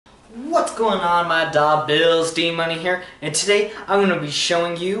What's going on, my dog Bills? D Money here, and today I'm going to be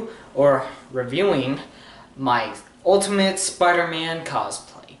showing you, or reviewing, my Ultimate Spider-Man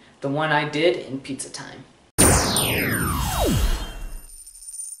cosplay. The one I did in Pizza Time.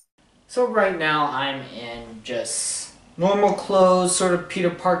 So right now I'm in just normal clothes, sort of Peter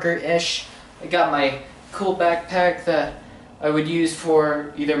Parker-ish. I got my cool backpack that I would use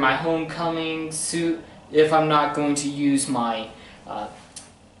for either my homecoming suit if I'm not going to use my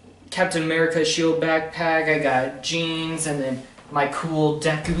Captain America shield backpack. I got jeans and then my cool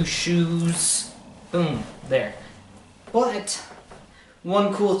Deku shoes. Boom, there. But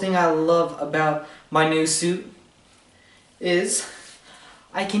one cool thing I love about my new suit is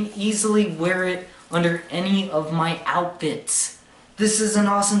I can easily wear it under any of my outfits. This is an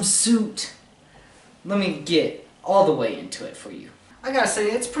awesome suit. Let me get all the way into it for you. I gotta say,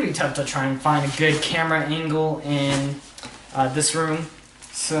 it's pretty tough to try and find a good camera angle in this room.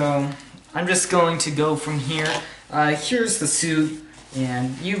 So I'm just going to go from here. Here's the suit,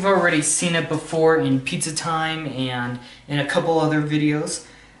 and you've already seen it before in Pizza Time and in a couple other videos.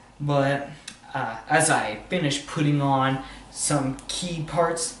 But as I finish putting on some key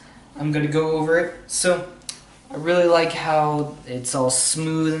parts, I'm gonna go over it. So I really like how it's all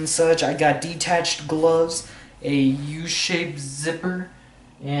smooth and such. I got detached gloves, a U-shaped zipper,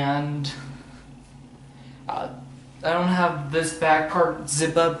 and I don't have this back part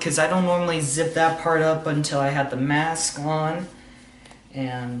zip up because I don't normally zip that part up until I have the mask on.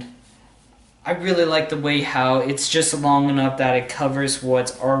 And I really like the way how it's just long enough that it covers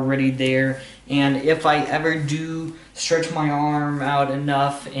what's already there. And if I ever do stretch my arm out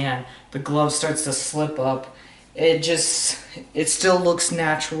enough and the glove starts to slip up, it still looks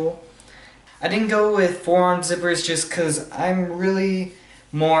natural. I didn't go with forearm zippers just because I'm really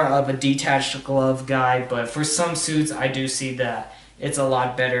more of a detached glove guy, but for some suits I do see that it's a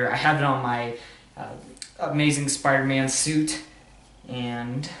lot better. I have it on my Amazing Spider-Man suit.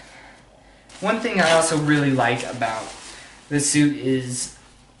 And one thing I also really like about this suit is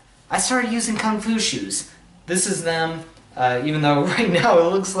I started using Kung Fu shoes. This is them, even though right now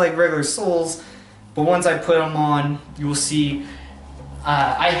it looks like regular soles, but once I put them on, you will see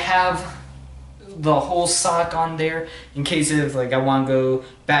I have the whole sock on there in case if I want to go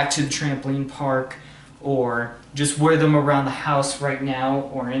back to the trampoline park or just wear them around the house right now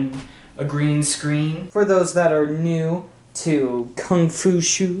or in a green screen. For those that are new to Kung Fu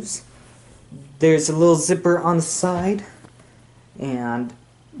shoes, there's a little zipper on the side and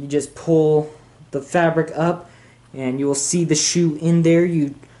you just pull the fabric up and you will see the shoe in there.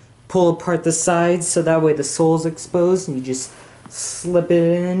 You pull apart the sides so that way the sole's exposed and you just slip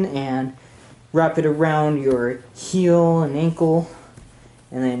it in and wrap it around your heel and ankle,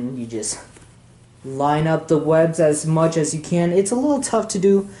 and then you just line up the webs as much as you can. It's a little tough to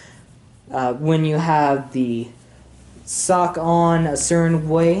do when you have the sock on a certain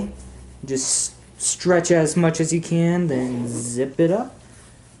way. Just stretch as much as you can, then zip it up.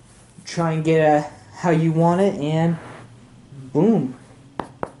 Try and get how you want it, and boom.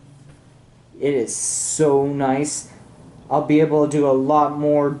 It is so nice. I'll be able to do a lot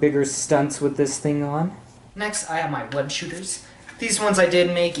more bigger stunts with this thing on. Next, I have my web shooters. These ones I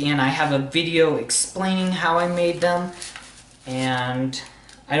did make, and I have a video explaining how I made them. And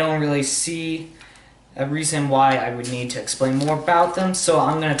I don't really see a reason why I would need to explain more about them. So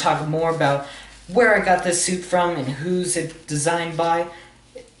I'm going to talk more about where I got this suit from and who's it designed by.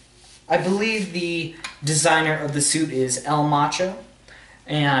 I believe the designer of the suit is El Macho.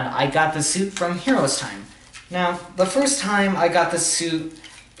 And I got the suit from Heroes Time. Now, the first time I got the suit,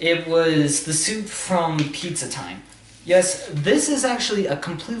 it was the suit from Pizza Time. Yes, this is actually a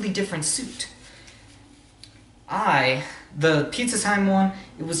completely different suit. The Pizza Time one,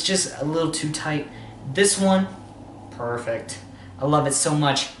 it was just a little too tight. This one, perfect. I love it so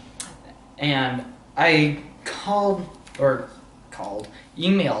much. And I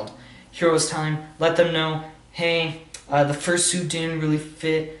emailed Heroes Time, let them know, hey, the first suit didn't really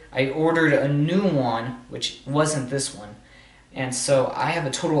fit. I ordered a new one, which wasn't this one. And so I have a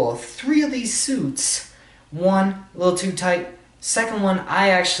total of 3 of these suits. One, a little too tight. Second one, I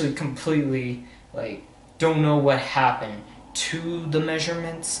actually completely, don't know what happened to the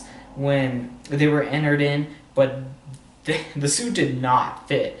measurements when they were entered in, but the suit did not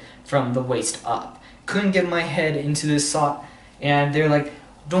fit from the waist up. Couldn't get my head into this sock, and they're like,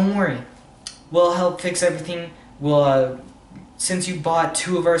 don't worry, we'll help fix everything. Since you bought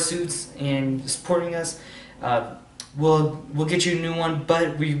 2 of our suits and supporting us, we'll get you a new one,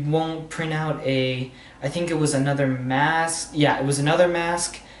 but we won't print out I think it was another mask. Yeah, it was another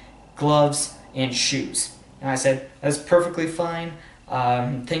mask, gloves, and shoes. And I said, that's perfectly fine.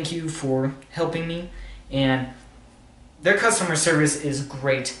 Thank you for helping me, and their customer service is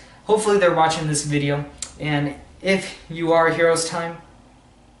great. Hopefully they're watching this video, and if you are Heroes Time,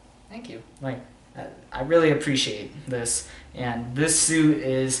 thank you. I really appreciate this, and this suit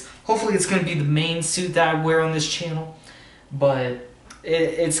is, hopefully it's going to be the main suit that I wear on this channel, but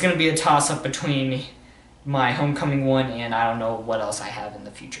it's going to be a toss-up between my homecoming one and I don't know what else I have in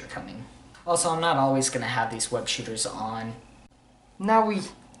the future coming. Also, I'm not always going to have these web shooters on. Now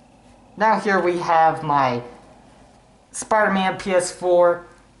here we have my Spider-Man PS4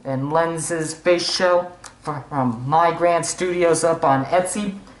 and lenses face shell from My Grand Studios up on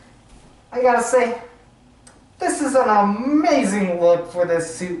Etsy. I gotta say, this is an amazing look for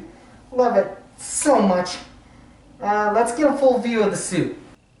this suit. Love it so much. Let's get a full view of the suit.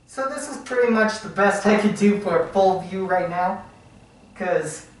 So this is pretty much the best I could do for a full view right now,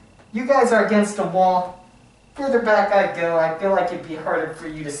 because you guys are against a wall. Further back I go, I feel like it'd be harder for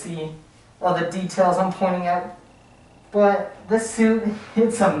you to see all the details I'm pointing out. But this suit,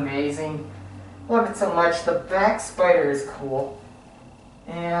 it's amazing. Love it so much. The back spider is cool.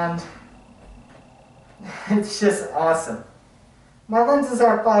 And it's just awesome. My lenses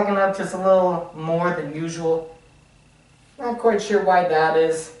are fogging up just a little more than usual. Not quite sure why that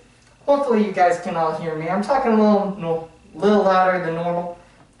is. Hopefully you guys can all hear me. I'm talking a little louder than normal.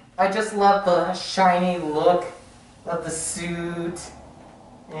 I just love the shiny look of the suit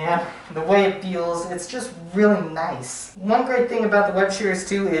and the way it feels. It's just really nice. One great thing about the web shooters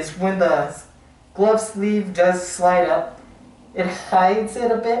too is when the glove sleeve does slide up, it hides it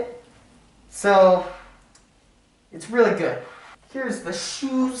a bit. So it's really good. Here's the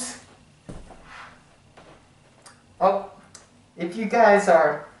shoes. Oh, if you guys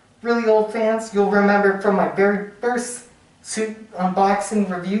are really old fans, you'll remember from my very first suit unboxing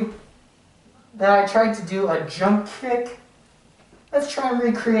review that I tried to do a jump kick. Let's try and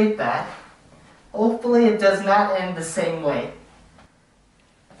recreate that. Hopefully it does not end the same way.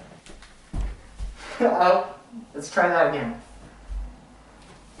 Oh, let's try that again.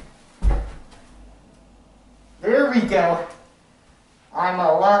 There we go. I'm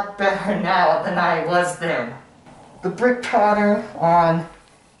a lot better now than I was then. The brick pattern on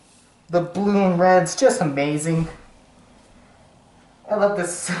the blue and red's just amazing. I love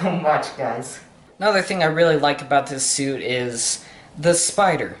this so much, guys. Another thing I really like about this suit is the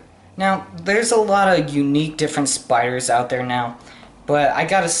spider. Now, there's a lot of unique different spiders out there now, but I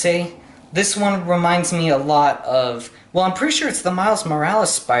gotta say, this one reminds me a lot of, well, I'm pretty sure it's the Miles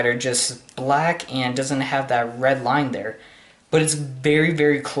Morales spider, just black and doesn't have that red line there. But it's very,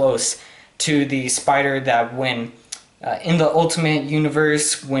 very close to the spider that when, in the Ultimate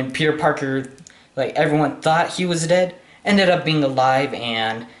Universe, when Peter Parker, like everyone thought he was dead, ended up being alive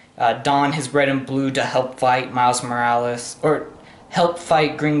and donned his red and blue to help fight Miles Morales, or help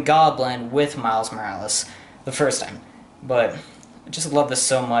fight Green Goblin with Miles Morales the first time. But I just love this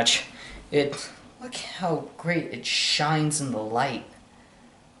so much. Look how great it shines in the light.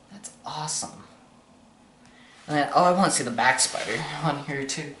 That's awesome. And then, oh, I want to see the back spider on here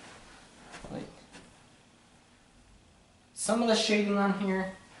too. Like, some of the shading on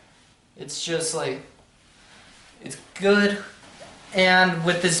here, it's just like, it's good. And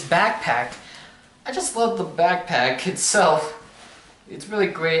with this backpack, I just love the backpack itself. It's really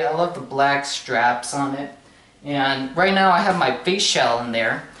great. I love the black straps on it. And right now I have my face shell in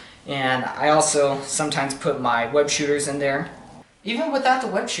there. And I also sometimes put my web shooters in there. Even without the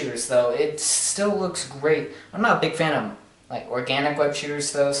web shooters though, it still looks great. I'm not a big fan of like organic web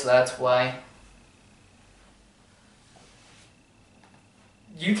shooters though, so that's why.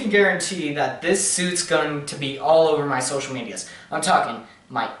 You can guarantee that this suit's going to be all over my social medias. I'm talking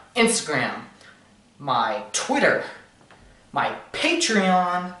my Instagram, my Twitter, my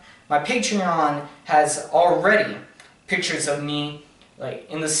Patreon. My Patreon has already pictures of me like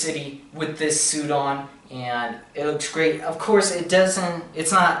in the city with this suit on, and it looks great. Of course it's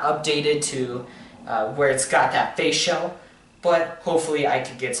not updated to where it's got that face shell, but hopefully I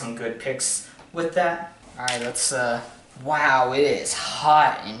could get some good pics with that. Alright, let's wow, it is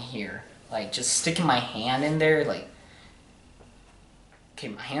hot in here. Like, just sticking my hand in there, like, okay,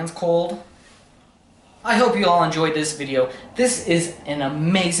 my hand's cold. I hope you all enjoyed this video. This is an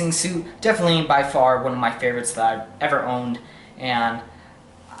amazing suit, definitely by far one of my favorites that I've ever owned, and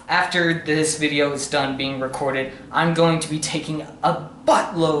after this video is done being recorded, I'm going to be taking a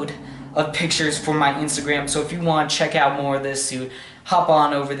buttload of pictures for my Instagram, so if you want to check out more of this suit, hop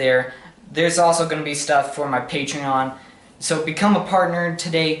on over there. There's also going to be stuff for my Patreon, so become a partner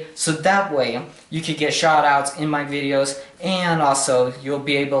today, so that way you can get shout outs in my videos, and also you'll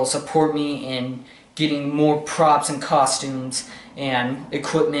be able to support me in getting more props and costumes and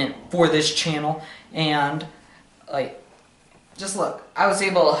equipment for this channel, and like, just look, I was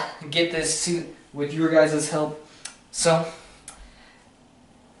able to get this suit with your guys' help, so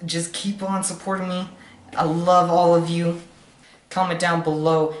just keep on supporting me. I love all of you. Comment down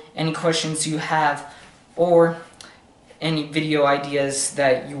below any questions you have or any video ideas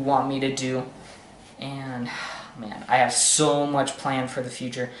that you want me to do. And man, I have so much planned for the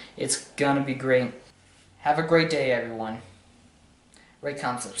future. It's gonna be great. Have a great day, everyone. Rate,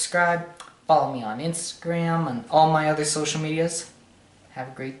 comment, subscribe. Follow me on Instagram and all my other social medias. Have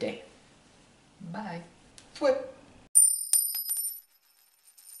a great day. Bye. Flip.